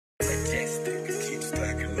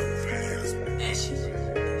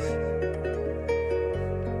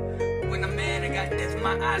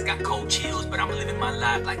in my eyes, got cold chills, but I'm living my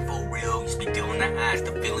life like for real. Used to be feeling the eyes,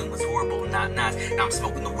 the feeling was horrible, not nice. Now I'm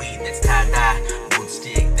smoking the weed that's tie-dye, wood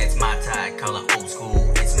stick, that's my tie. Color old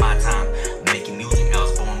school, it's my time. Making music, I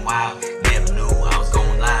was born wild, never knew I was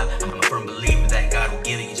going live. I'm a firm believer that God will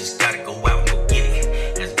give it, you just gotta go out and go get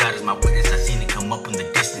it. As God is my witness, I seen it come up in the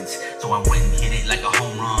distance, so I went and hit it like a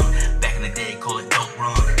home run. Back in the day, call it dope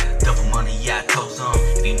run. Double money, yeah, I told some.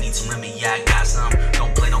 If you need some remedy, yeah, I got some.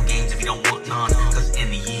 Don't play no games if you don't want none, cause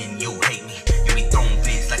in the end, you'll hate me. You'll be throwing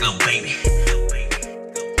vids like a little baby.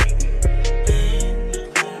 In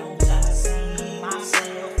the clouds, I see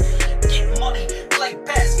myself. Get money, play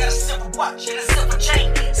bass, got a silver watch and a silver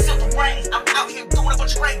chain, silver rings. I'm out here doing a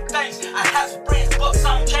bunch of great things. I have some friends, but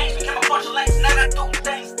some changed, became a bunch of lanes. Now I do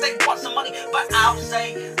things, they want some money, but I'll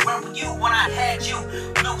say, where were you when I had you?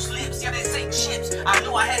 Loose lips, yeah, they say chips. I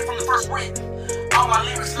knew I had it from the first rip. All my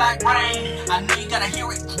lyrics like rain, I know you gotta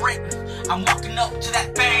hear it drip. I'm walking up to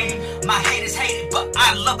that fame. My haters hate it, but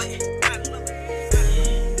I love it.